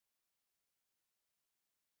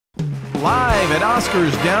live at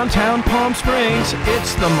Oscar's downtown Palm Springs,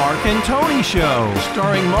 it's the Mark and Tony Show,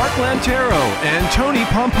 starring Mark Lantero and Tony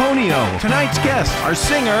Pomponio. Tonight's guests are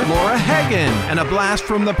singer Laura Hagen and a blast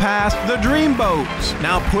from the past, the DreamBoats.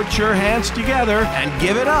 Now put your hands together and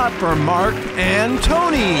give it up for Mark and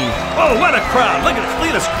Tony. Oh, what a crowd. Look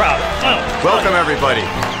at this crowd. Oh, welcome, everybody.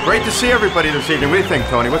 Great to see everybody this evening. What do you think,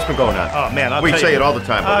 Tony? What's been going on? Oh, man, we say it all the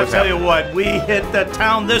time. I'll tell you what, we hit the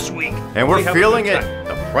town this week. And we're feeling it.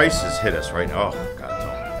 The prices hit us right now. Oh, God,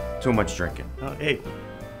 Tony. Too much drinking. Hey,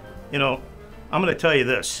 you know, I'm going to tell you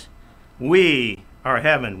this. We are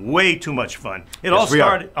having way too much fun. It all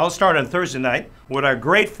started on Thursday night with our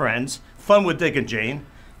great friends, Fun with Dick and Jane.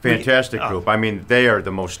 Fantastic group. I mean, they are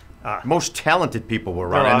the most talented people we're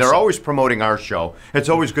around, and awesome. they're always promoting our show. It's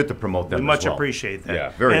always good to promote them. We much appreciate that. Yeah,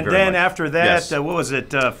 very much. And then after that, what was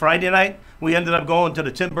it? Friday night, we ended up going to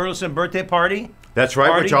the Tim Burleson birthday party. That's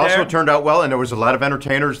right, which also turned out well, and there was a lot of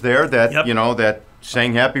entertainers there that you know that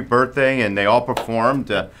sang happy birthday, and they all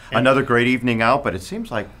performed. Another great evening out, but it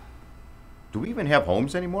seems like, do we even have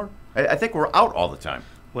homes anymore? I think we're out all the time.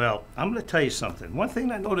 Well, I'm going to tell you something. One thing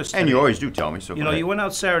I noticed and today, you always do tell me. So you know, you went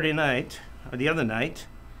out Saturday night or the other night.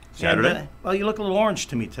 Saturday? And, well, you look a little orange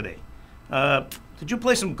to me today. Did you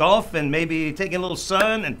play some golf and maybe take in a little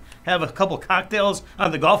sun and have a couple cocktails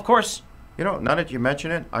on the golf course? You know, now that you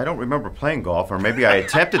mention it, I don't remember playing golf, or maybe I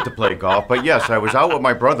attempted to play golf, but yes, I was out with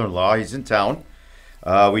my brother-in-law. He's in town.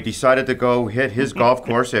 We decided to go hit his golf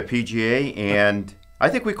course at PGA, and I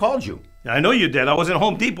think we called you. I know you did. I was at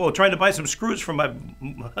Home Depot trying to buy some screws for my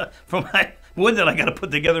wood that I got to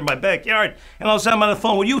put together in my backyard. And all of a sudden I'm on the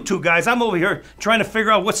phone with you two guys. I'm over here trying to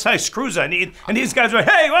figure out what size screws I need. And these guys are,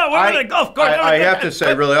 hey, well, we're at a golf course. I have to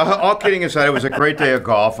say, really, all kidding aside, it was a great day of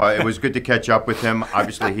golf. It was good to catch up with him.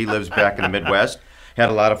 Obviously, he lives back in the Midwest. Had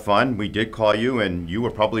a lot of fun. We did call you, and you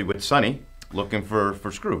were probably with Sonny, looking for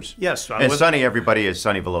screws. Yes. And Sonny, everybody, is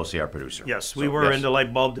Sonny Veloci, our producer. Yes, we were in the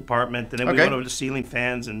light bulb department, and then we went over to ceiling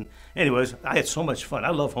fans. And anyways, I had so much fun. I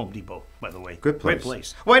love Home Depot, by the way. Good place. Great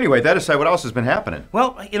place. Well, anyway, that aside, what else has been happening?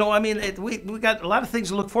 Well, you know, I mean, we got a lot of things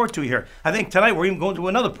to look forward to here. I think tonight we're even going to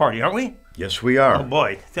another party, aren't we? Yes, we are. Oh,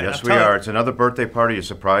 boy. Yes, we are. It's another birthday party, a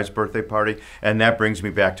surprise birthday party, and that brings me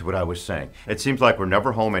back to what I was saying. It seems like we're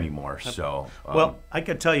never home anymore, so... well, I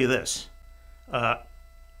could tell you this.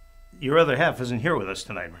 Your other half isn't here with us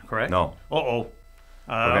tonight, correct? No. Uh-oh.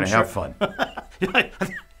 We're going to have fun.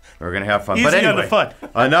 We're going to have fun. Easy but anyway, on the fun.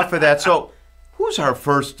 Enough of that. So, who's our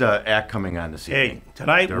first act coming on this evening? Hey,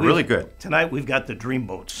 tonight... They're really good. Tonight we've got the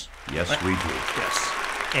DreamBoats. Yes, we do. Yes.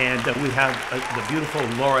 And we have the beautiful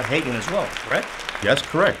Laura Hagen as well, correct? Yes,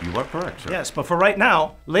 correct. You are correct, sir. Yes, but for right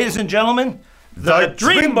now, ladies and gentlemen, the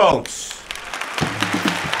DreamBoats.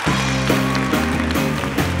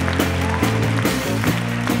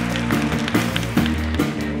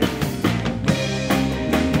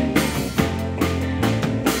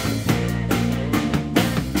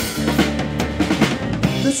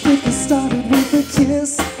 Let's get this started with a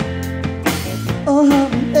kiss.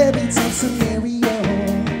 Every time scenario,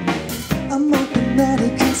 I'm hoping that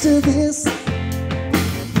it comes to this,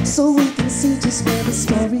 so we can see just where the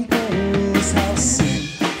story goes. How soon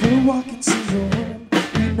we'll walk into your room,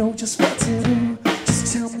 you know just what to do.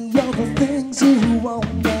 Just tell me all the things you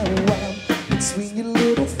won't know. I'm between your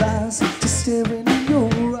little thighs, just staring in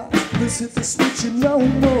your eyes. Let's hit the switch and no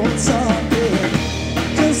more talking.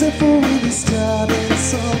 Cause if we're really starting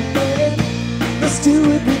something, let's do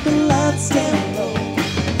it with the lights down low.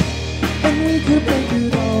 And we could make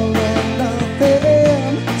it all or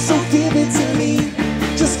nothing. So give it to me,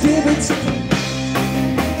 just give it to me.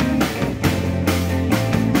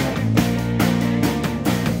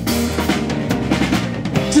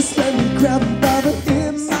 Just let me grab you by the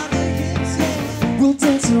hips. We'll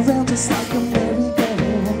dance around just like a merry-go.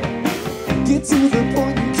 Get to the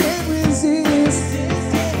point you can't resist.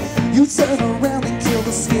 You turn around and kill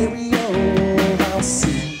the stereo. I'll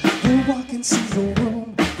see you walk into the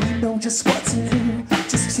room, we know just what to do.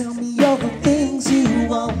 Just tell me all the things you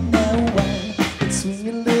won't know. I'm between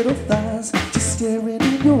your little thighs, just staring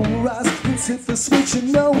in your eyes. Let's hit the switch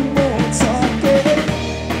and no more talking.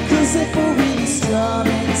 Cause if we're really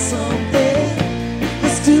starting something,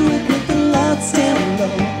 let's do it with the lights down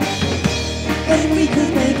low. And we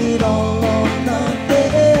could make it all or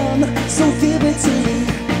nothing. So give it to me,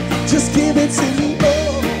 just give it to me, oh.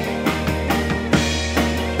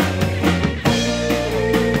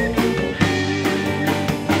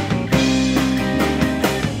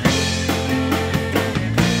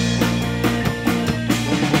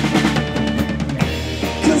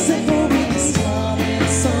 Cause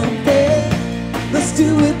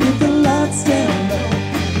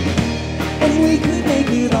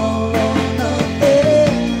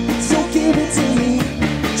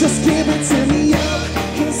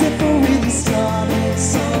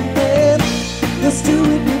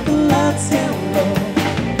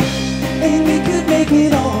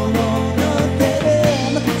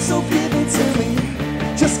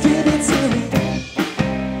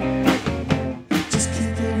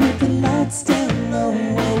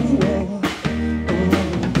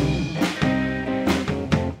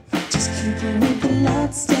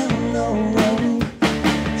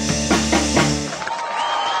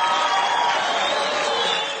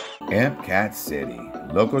Amp Cat City,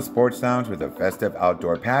 local sports lounge with a festive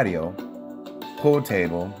outdoor patio, pool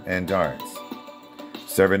table, and darts.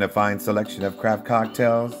 Serving a fine selection of craft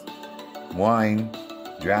cocktails, wine,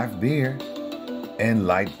 draft beer, and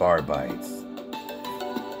light bar bites.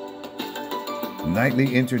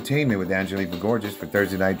 Nightly entertainment with Angelique the Gorgeous for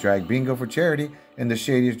Thursday night drag bingo for charity and the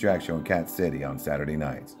shadiest drag show in Cat City on Saturday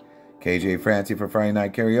nights. KJ Francie for Friday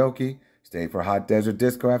night karaoke. Stay for hot desert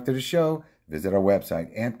disco after the show. Visit our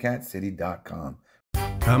website, ampcatcity.com.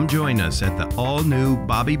 Come join us at the all-new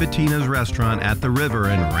Bobby Bettina's restaurant at the river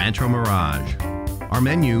in Rancho Mirage. Our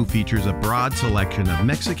menu features a broad selection of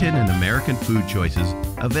Mexican and American food choices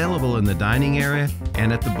available in the dining area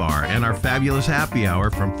and at the bar, and our fabulous happy hour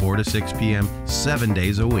from 4 to 6 p.m. 7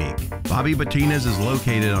 days a week. Bobby Bettina's is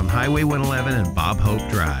located on Highway 111 and Bob Hope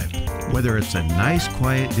Drive. Whether it's a nice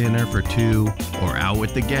quiet dinner for two or out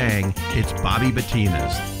with the gang, it's Bobby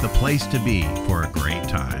Bettina's, the place to be for a great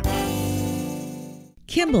time.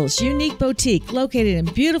 Kimball's Unique Boutique, located in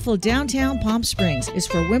beautiful downtown Palm Springs, is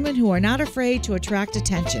for women who are not afraid to attract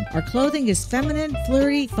attention. Our clothing is feminine,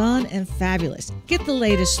 flirty, fun, and fabulous. Get the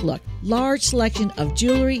latest look. Large selection of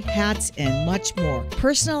jewelry, hats, and much more.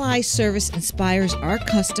 Personalized service inspires our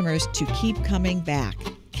customers to keep coming back.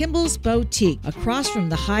 Kimball's Boutique, across from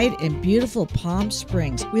the Hyde in beautiful Palm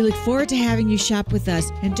Springs. We look forward to having you shop with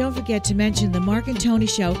us, and don't forget to mention the Mark and Tony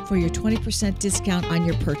Show for your 20% discount on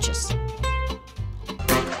your purchase.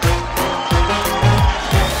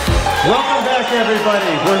 Welcome back, everybody.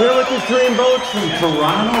 We're here with the DreamBoats from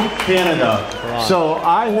Toronto, Canada. So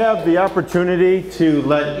I have the opportunity to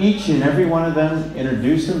let each and every one of them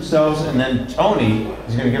introduce themselves, and then Tony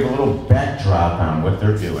is going to give a little backdrop on what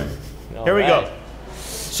they're doing. Here we go.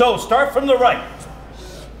 So start from the right.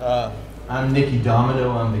 I'm Nicky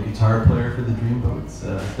Domino. I'm the guitar player for the DreamBoats.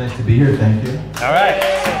 It's nice to be here. Thank you. All right.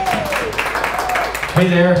 Hey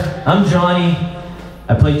there, I'm Johnny.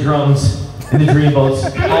 I play drums in the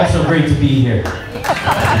DreamBoats. Also great to be here.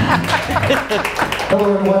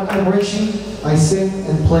 Hello everyone, I'm Richie. I sing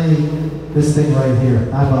and play this thing right here.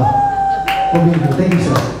 Thank you,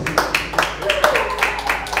 sir.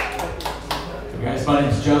 Hey guys, my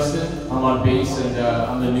name's Justin. I'm on bass and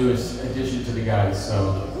I'm the newest addition to the guys,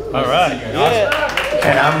 so. All right. Yeah.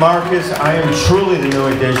 And I'm Marcus. I am truly the new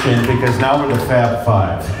addition because now we're the Fab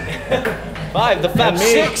Five. Five, the Fab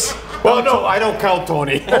Six. Well, no, I don't count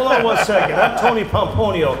Tony. Hold on 1 second. I'm Tony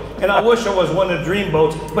Pomponio, and I wish I was one of the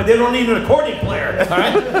DreamBoats, but they don't need an accordion player, all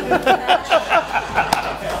right?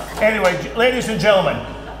 Anyway, ladies and gentlemen,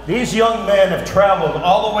 these young men have traveled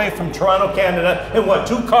all the way from Toronto, Canada, in what,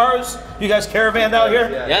 2 cars? You guys caravanned out here?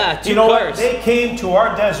 Yeah, 2 you know cars. What? They came to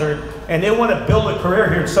our desert, and they want to build a career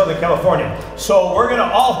here in Southern California. So we're going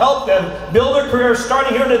to all help them build their career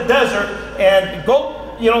starting here in the desert and go.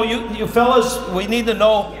 You know, you fellas, we need to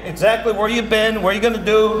know exactly where you've been, what you're going to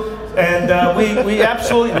do, and we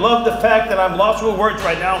absolutely love the fact that I'm lost for words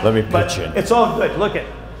right now. Let me pitch in. It's all good. Look at,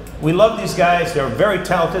 we love these guys. They're very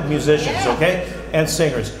talented musicians, okay, and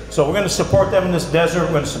singers. So we're going to support them in this desert.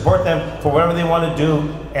 We're going to support them for whatever they want to do,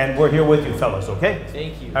 and we're here with you, fellas. Okay?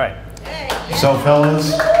 Thank you. All right. So,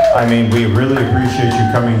 fellas, I mean, we really appreciate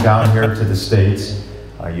you coming down here to the States.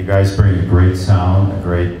 You guys bring a great sound, a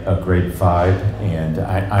great vibe, and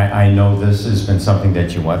I know this has been something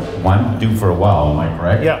that you want to do for a while. Am I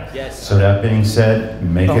correct? Yeah. Yes. So that being said,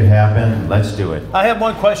 make it happen. Let's do it. I have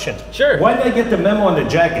one question. Sure. Why did I get the memo on the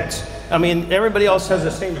jackets? I mean, everybody else has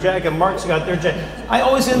the same jacket. Mark's got their jacket. I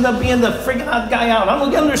always end up being the freaking odd guy out. I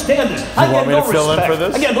don't understand this. I get no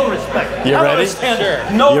respect. I get no respect. You I don't ready? understand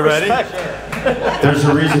Sure. no You ready? respect. There's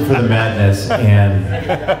a reason for the madness,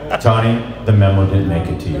 and Tony, the memo didn't make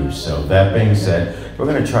it to you. So that being said, we're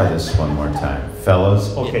going to try this one more time.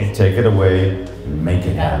 Fellas, Okay. take it away, make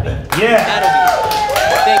it happen. Yeah.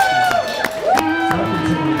 Thank you.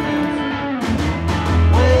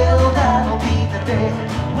 Well, that'll be the day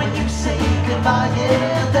when you say goodbye.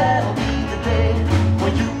 Yeah, that'll be the day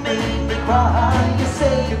when you made me cry. You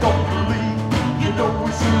say you're gonna leave, you know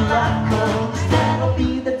it's a lot, 'cause that'll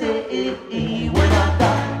be the day when I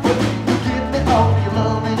die. You give me all your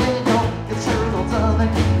loving and your eternal loving,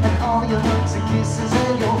 and all your hugs and kisses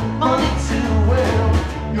and your money too. Well,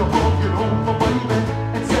 you hope you're over, baby,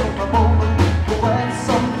 and tell my moment. But when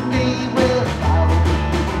someday,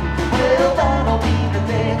 that'll be the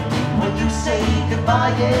day when you say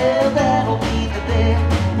goodbye. Yeah, that'll be the day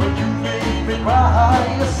when you make me cry.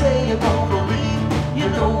 You say you're gonna leave, you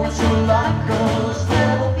know it's your life, 'cause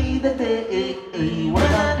that'll be the day when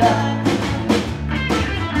I die.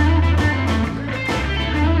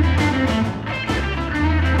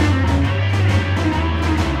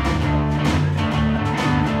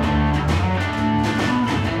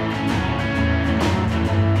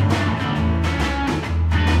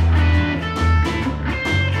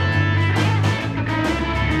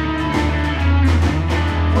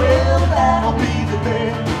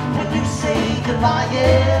 goodbye,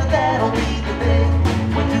 yeah, that'll be the day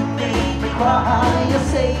when you make me cry. You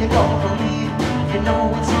say you're gonna leave, you know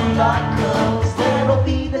it's a lot, 'cause that'll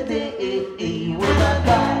be the day when I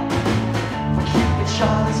die. For Cupid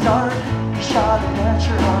shot his dart, he shot it at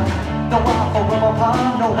your heart. No, I will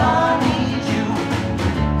apart, no, I need you.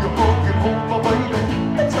 You're broken over, baby,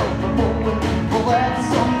 it's over, well, that's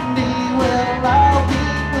someday, well, I'll be,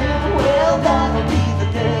 well, that'll be the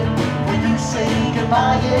day when you say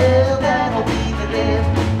goodbye, yeah, that'll be the day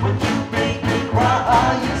when you make me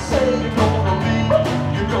cry. You say you're gonna leave,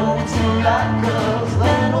 you know it's a lot, 'cause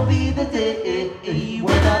that'll be the day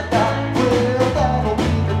when I die. Well, that'll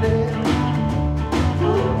be the day.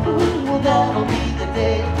 Ooh, well, that'll be the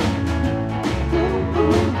day.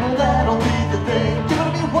 Ooh, well, that'll be the day. Give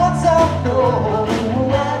me what's up, no,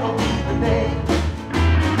 that'll be the day.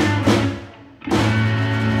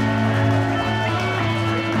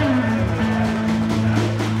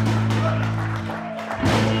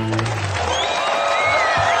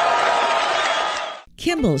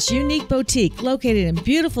 Kimball's unique boutique, located in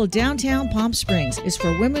beautiful downtown Palm Springs, is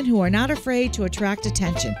for women who are not afraid to attract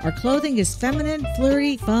attention. Our clothing is feminine,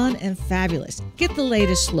 flirty, fun, and fabulous. Get the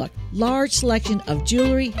latest look. Large selection of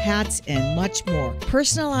jewelry, hats, and much more.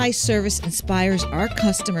 Personalized service inspires our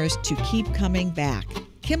customers to keep coming back.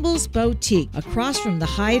 Kimball's Boutique, across from the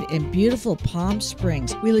Hyde in beautiful Palm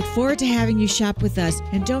Springs. We look forward to having you shop with us,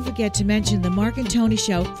 and don't forget to mention the Mark and Tony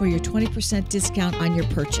Show for your 20% discount on your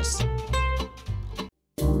purchase.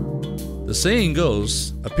 The saying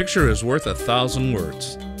goes, a picture is worth 1,000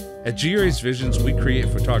 words. At GRA's Visions, we create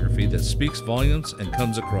photography that speaks volumes and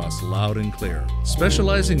comes across loud and clear.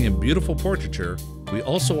 Specializing in beautiful portraiture, we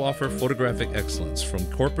also offer photographic excellence from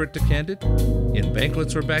corporate to candid, in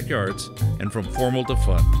banquets or backyards, and from formal to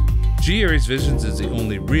fun. GRA's Visions is the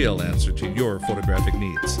only real answer to your photographic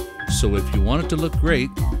needs. So if you want it to look great,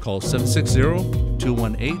 call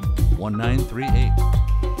 760-218-1938.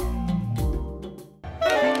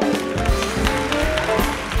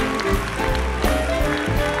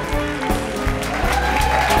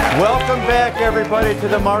 Welcome back, everybody, to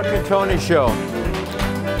the Mark and Tony Show.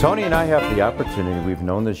 Tony and I have the opportunity. We've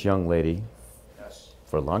known this young lady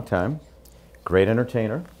for a long time. Great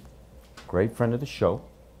entertainer, great friend of the show.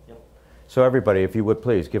 Yep. So everybody, if you would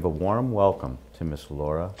please give a warm welcome to Miss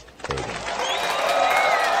Laura Hagen.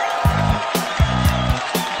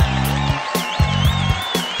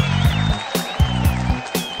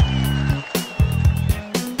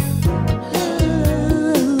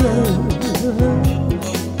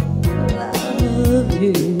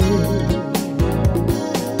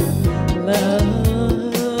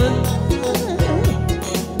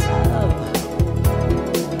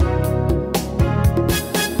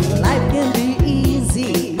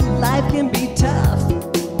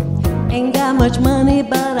 Much money,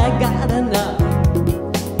 but I got enough.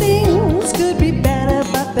 Things could be better,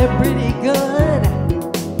 but they're pretty good.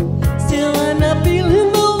 Still, I'm not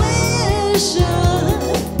feeling the way I should.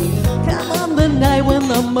 Come on the night when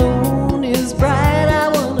the moon is bright, I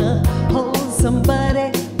wanna hold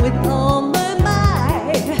somebody with all my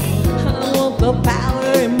might. I want the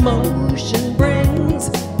power emotion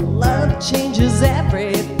brings. Love changes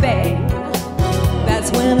everything.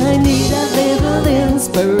 That's when I need a little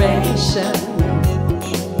inspiration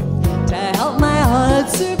to help my heart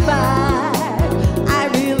survive. I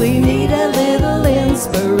really need a little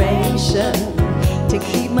inspiration to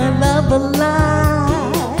keep my love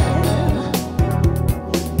alive.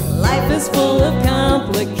 Life is full of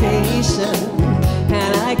complication,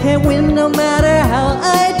 and I can't win no matter how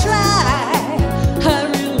I try. I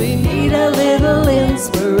really need a little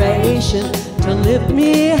inspiration to lift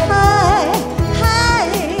me high.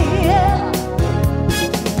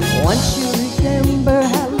 Once you remember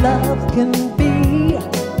how love can be,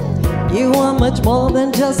 you are much more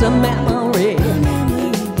than just a memory.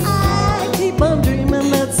 I keep on dreaming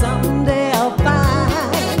that someday I'll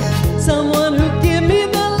find someone who'll give me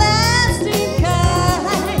the lasting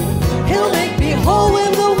kind. He'll make me whole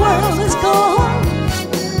when the world is gone.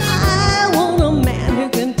 I want a man who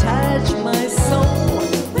can touch my soul.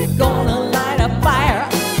 We're gonna light a fire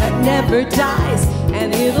that never dies,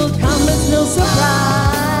 and it'll come as no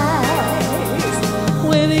surprise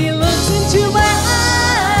when he looks into my eyes.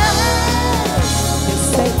 You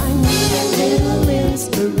say I need a little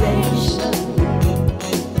inspiration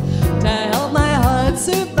to help my heart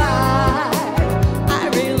survive. I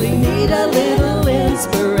really need a little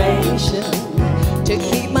inspiration to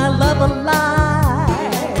keep my love alive.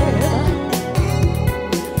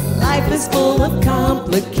 Life is full of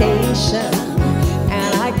complication,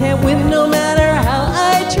 and I can't win no matter how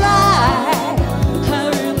I try. I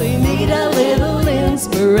really need a little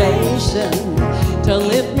inspiration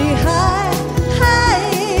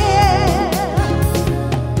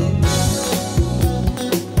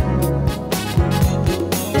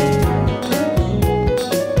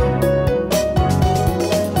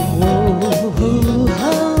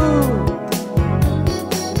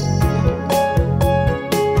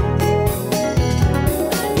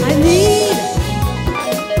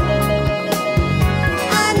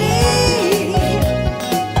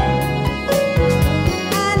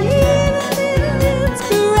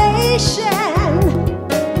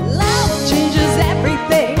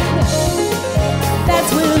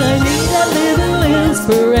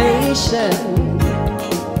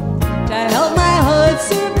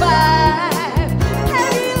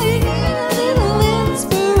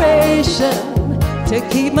to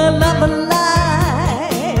keep my love alive.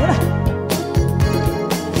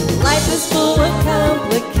 Life is full of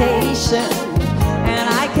complication, and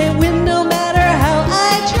I can't win no matter how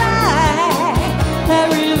I try. I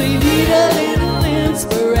really need a little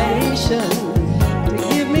inspiration to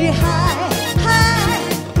give me high, high,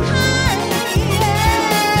 high, yeah.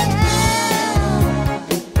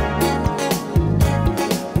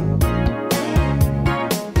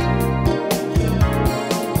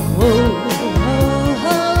 Whoa, oh, oh,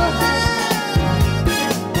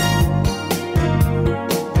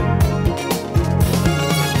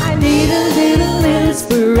 I need a little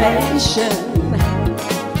inspiration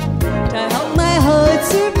to help my heart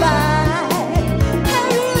survive. I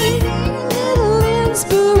really need a little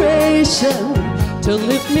inspiration to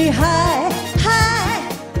lift me high, high,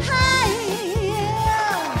 high,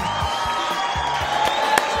 yeah.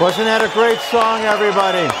 Wasn't that a great song,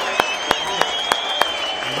 everybody?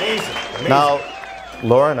 Amazing. Now,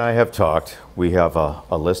 Laura and I have talked. We have a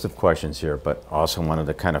list of questions here, but also wanted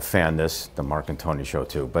to kind of fan this, the Mark and Tony show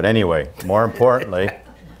too. But anyway, more importantly,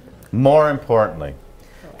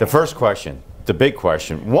 the first question, the big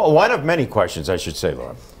question, one of many questions, I should say,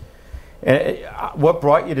 Laura. What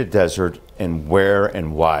brought you to desert, and where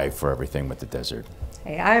and why for everything with the desert?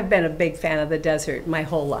 Hey, I've been a big fan of the desert my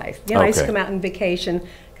whole life. You know, I used to come out on vacation,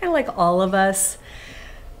 kind of like all of us.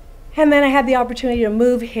 And then I had the opportunity to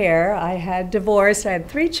move here. I had divorced, I had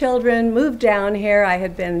 3 children, moved down here. I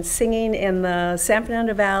had been singing in the San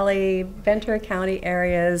Fernando Valley, Ventura County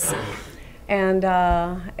areas, and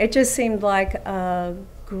it just seemed like a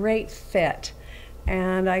great fit.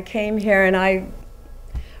 And I came here, and I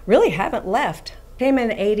really haven't left. Came in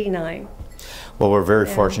 '89. Well, we're very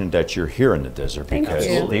fortunate that you're here in the desert, because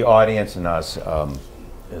the audience and us,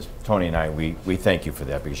 as Tony and I, we thank you for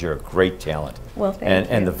that, because you're a great talent. Well, thank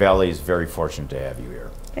you. And the Valley is very fortunate to have you here.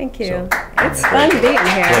 Thank you. So, It's fun being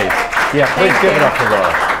here. Great. Yeah, please give it up for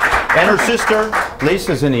Laura. And her sister,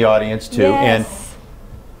 Lisa's in the audience too. Yes.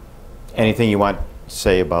 And anything you want to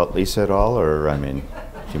say about Lisa at all? Or, I mean,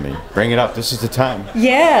 bring it up. This is the time.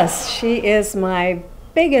 Yes, she is my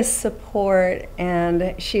biggest support,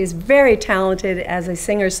 and she's very talented as a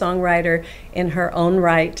singer-songwriter in her own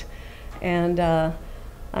right. And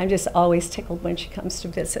I'm just always tickled when she comes to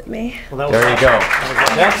visit me. Well, there you go.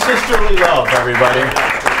 That's sisterly love, everybody.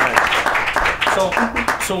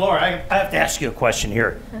 So Laura, I have to ask you a question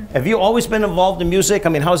here. Have you always been involved in music? I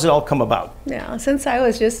mean, how does it all come about? Yeah, since I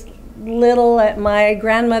was just little at my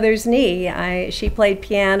grandmother's knee, she played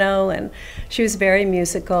piano, and she was very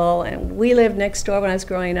musical, and we lived next door when I was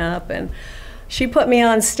growing up, and she put me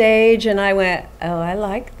on stage, and I went, oh, I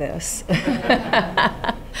like this.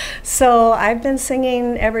 So I've been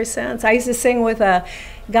singing ever since. I used to sing with a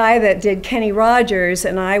guy that did Kenny Rogers,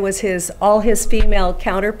 and I was all his female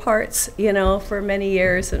counterparts, you know, for many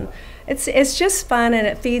years, and it's just fun, and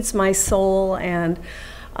it feeds my soul, and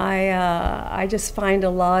I just find a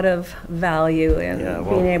lot of value in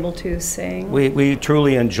being able to sing. We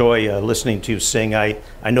truly enjoy listening to you sing. I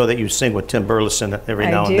know that you sing with Tim Burleson every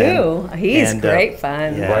now and then. I do. He's great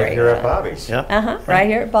fun. Yeah. Right here at Bobby's. Yeah. Right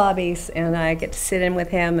here at Bobby's, and I get to sit in with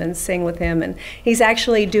him and sing with him. And he's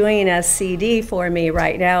actually doing a CD for me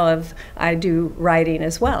right now I do writing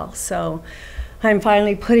as well. So I'm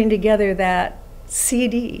finally putting together that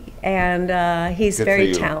CD, and he's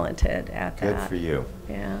very talented at that. Good for you.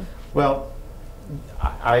 Yeah. Well,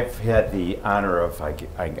 I've had the honor of,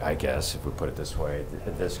 I guess, if we put it this way,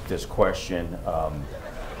 this question. I'm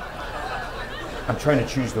trying to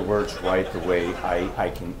choose the words right. The way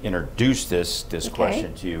I can introduce this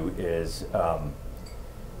question to you is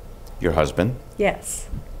your husband. Yes.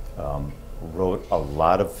 Wrote a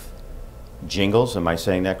lot of jingles. Am I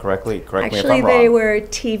saying that correctly? Correct me if I'm Actually, wrong. they were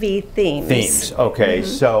TV themes. Themes. Okay.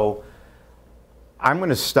 So I'm going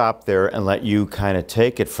to stop there and let you kind of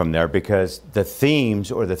take it from there, because the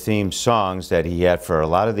themes or the theme songs that he had for a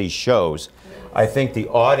lot of these shows, I think the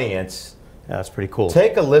audience, that's pretty cool.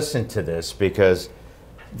 Take a listen to this, because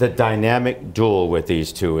the dynamic duel with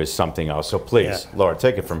these two is something else. So please, Laura,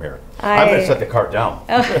 take it from here. I'm going to set the cart down.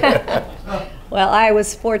 Well, I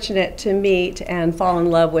was fortunate to meet and fall in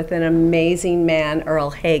love with an amazing man,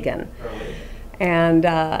 Earl Hagen. And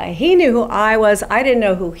he knew who I was. I didn't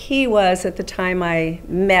know who he was at the time I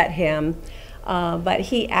met him, but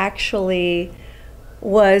he actually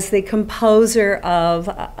was the composer of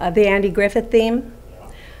the Andy Griffith theme,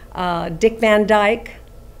 Dick Van Dyke,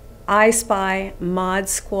 I Spy, Mod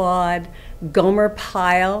Squad, Gomer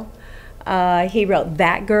Pyle. He wrote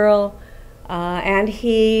That Girl, and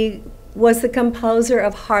he was the composer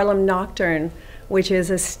of Harlem Nocturne, which is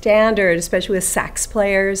a standard, especially with sax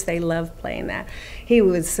players. They love playing that. He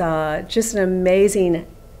was just an amazing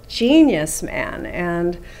genius man.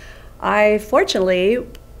 And fortunately,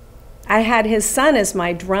 I had his son as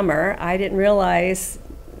my drummer. I didn't realize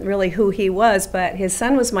really who he was, but his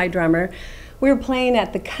son was my drummer. We were playing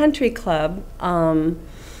at the country club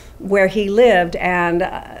where he lived, and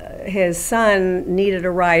his son needed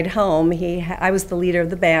a ride home. I was the leader of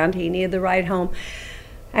the band. He needed the ride home,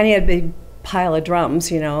 and he had a big pile of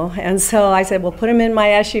drums, you know. And so I said, well, put him in my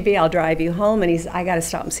SUV. I'll drive you home. And he said, I got to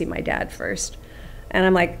stop and see my dad first. And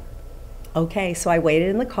I'm like, okay. So I waited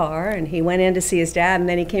in the car, and he went in to see his dad, and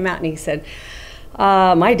then he came out and he said,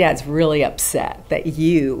 my dad's really upset that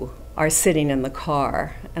you are sitting in the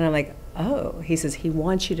car. And I'm like, oh. He says, he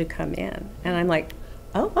wants you to come in. And I'm like,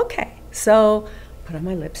 oh, okay. So put on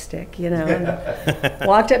my lipstick, you know, and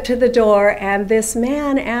walked up to the door, and this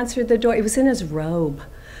man answered the door. He was in his robe,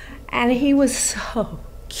 and he was so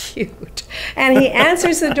cute. And he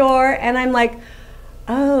answers the door, and I'm like,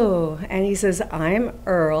 oh. And he says, I'm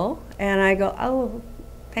Earl. And I go, oh,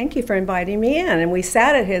 thank you for inviting me in. And we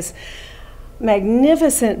sat at his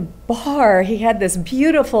magnificent bar. He had this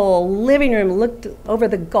beautiful living room, looked over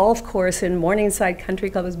the golf course in Morningside Country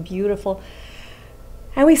Club. It was beautiful.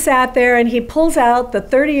 And we sat there, and he pulls out the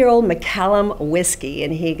 30-year-old Macallan whiskey,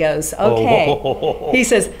 and he goes, okay. Oh. He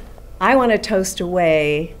says, I want to toast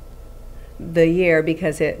away the year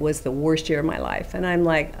because it was the worst year of my life. And I'm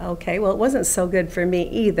like, okay, well, it wasn't so good for me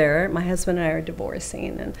either. My husband and I are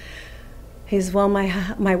divorcing. And he's, well,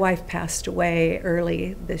 my wife passed away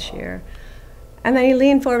early this year. And then he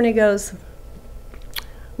leaned forward and he goes,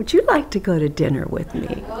 would you like to go to dinner with me?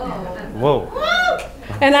 Whoa.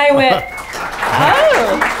 And I went,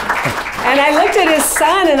 oh. And I looked at his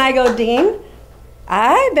son and I go, Dean,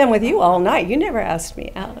 I've been with you all night. You never asked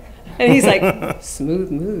me out. And he's like, smooth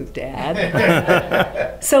move,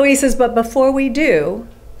 Dad. So he says, but before we do,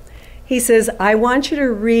 he says, I want you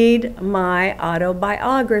to read my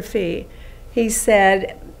autobiography. He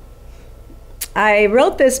said, I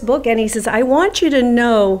wrote this book, and he says, I want you to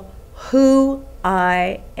know who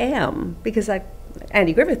I am, because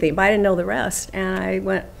Andy Griffith theme, but I didn't know the rest. And I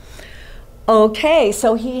went, okay.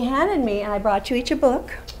 So he handed me, and I brought you each a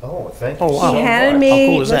book. Oh, thank you. Oh, wow. He handed me, How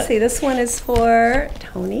cool is let's that? see, this one is for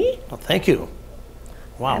Tony. Oh, thank you.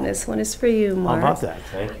 Wow. And this one is for you, Mark. How about that?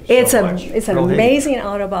 Thank you It's so much. It's an amazing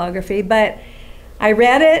autobiography, but I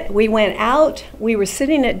read it, we went out, we were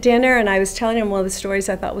sitting at dinner, and I was telling him one of the stories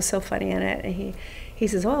I thought was so funny in it, and he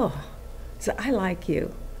says, oh, I like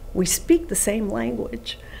you. We speak the same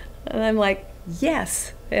language. And I'm like,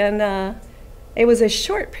 yes. And it was a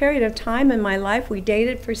short period of time in my life. We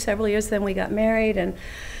dated for several years, then we got married, and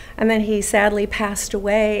then he sadly passed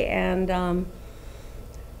away, and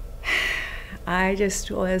I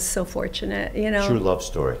just was so fortunate, you know. True love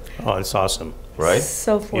story. Oh, it's awesome. Right?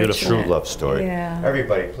 So fortunate. Beautiful. True love story. Yeah.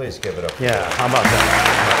 Everybody, please give it up. Yeah, how about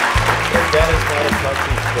that? If that is not a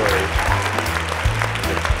touching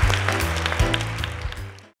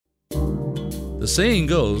story. The saying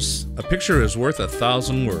goes, a picture is worth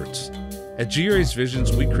 1,000 words. At G-Rays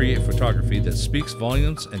Visions, we create photography that speaks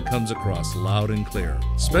volumes and comes across loud and clear.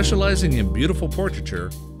 Specializing in beautiful portraiture,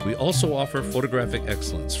 we also offer photographic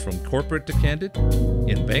excellence from corporate to candid,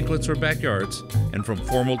 in banquets or backyards, and from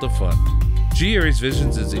formal to fun. G-Rays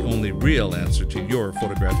Visions is the only real answer to your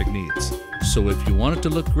photographic needs. So if you want it to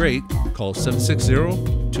look great, call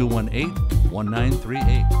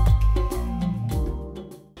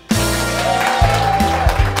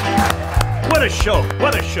 760-218-1938. What a show.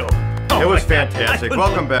 What a show. Oh, it was fantastic.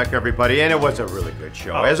 Welcome back, everybody. And it was a really good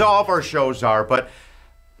show, as all of our shows are. But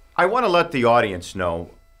I want to let the audience know,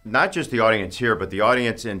 not just the audience here, but the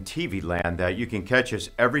audience in TV land, that you can catch us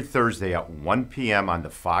every Thursday at 1 p.m. on the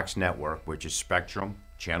Fox network, which is Spectrum,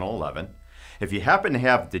 Channel 11. If you happen to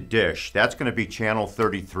have the dish, that's going to be Channel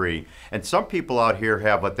 33. And some people out here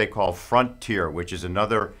have what they call Frontier, which is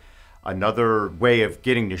another way of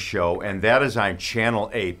getting the show, and that is on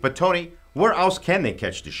Channel 8. But Tony, where else can they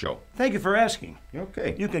catch the show? Thank you for asking.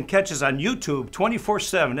 Okay. You can catch us on YouTube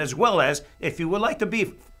 24/7, as well as, if you would like to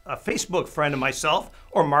be a Facebook friend of myself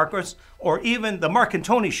or Marcus or even the Mark and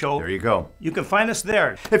Tony Show. There you go. You can find us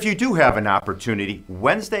there. If you do have an opportunity,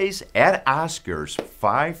 Wednesdays at Oscars,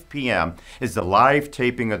 5 p.m. is the live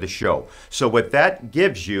taping of the show. So what that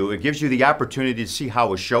gives you, it gives you the opportunity to see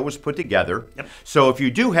how a show is put together. Yep. So if you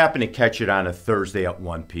do happen to catch it on a Thursday at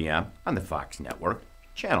 1 p.m. on the Fox network,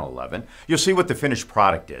 Channel 11, you'll see what the finished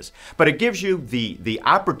product is. But it gives you the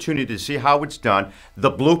opportunity to see how it's done,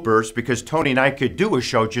 the bloopers, because Tony and I could do a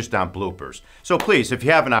show just on bloopers. So please, if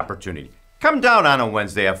you have an opportunity, come down on a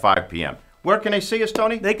Wednesday at 5 p.m. Where can they see us,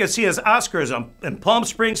 Tony? They can see us Oscars in Palm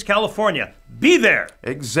Springs, California. Be there.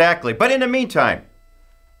 Exactly. But in the meantime,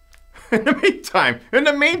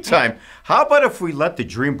 how about if we let the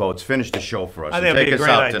Dreamboats finish the show for us I and think it'd take be a us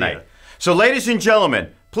great out idea. tonight? So, ladies and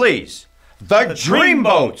gentlemen, please, the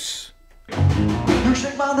Dreamboats. You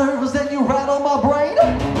shake my nerves, then you rattle my brain.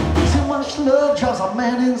 Too much love drives a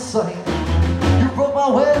man insane. You broke my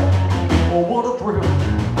will, oh what a thrill.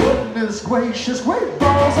 Goodness gracious, great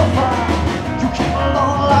balls of fire. You came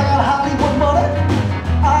along like a Hollywood money.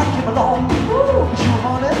 I came along, ooh, you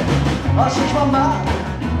honey. I changed my mind,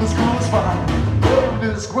 this girl is fine.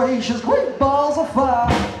 Goodness gracious, great balls of fire.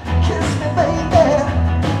 Kiss me, baby.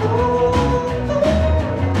 Ooh,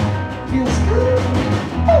 feels good.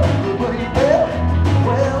 Oh, baby.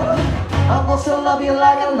 Well, I'm gonna still love you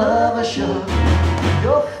like a lover should.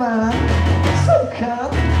 You're fine, so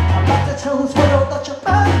kind. I'd like to tell this world that you're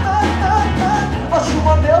mine. I shoot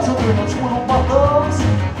my nails and then I twiddle my thumbs.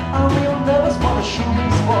 I'm real nervous, but the show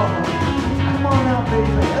me's fun. Come on now,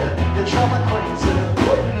 baby, you drive me crazy.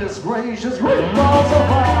 Goodness gracious, great balls of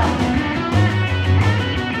fire.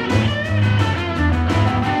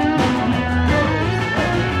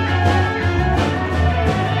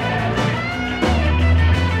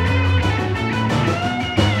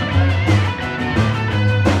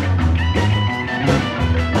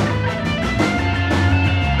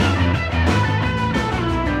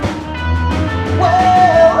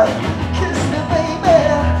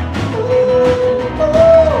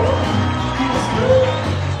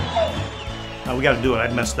 We got to do it.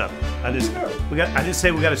 I messed up. I didn't say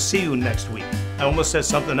we got to see you next week. I almost said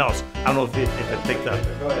something else. I don't know if it picked up.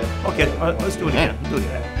 Go ahead. Okay, let's do it again.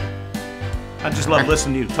 I just love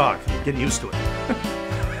listening to you talk. Getting used to it.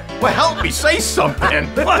 Well, help me say something.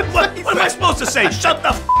 What am I supposed to say? Shut the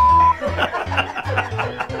f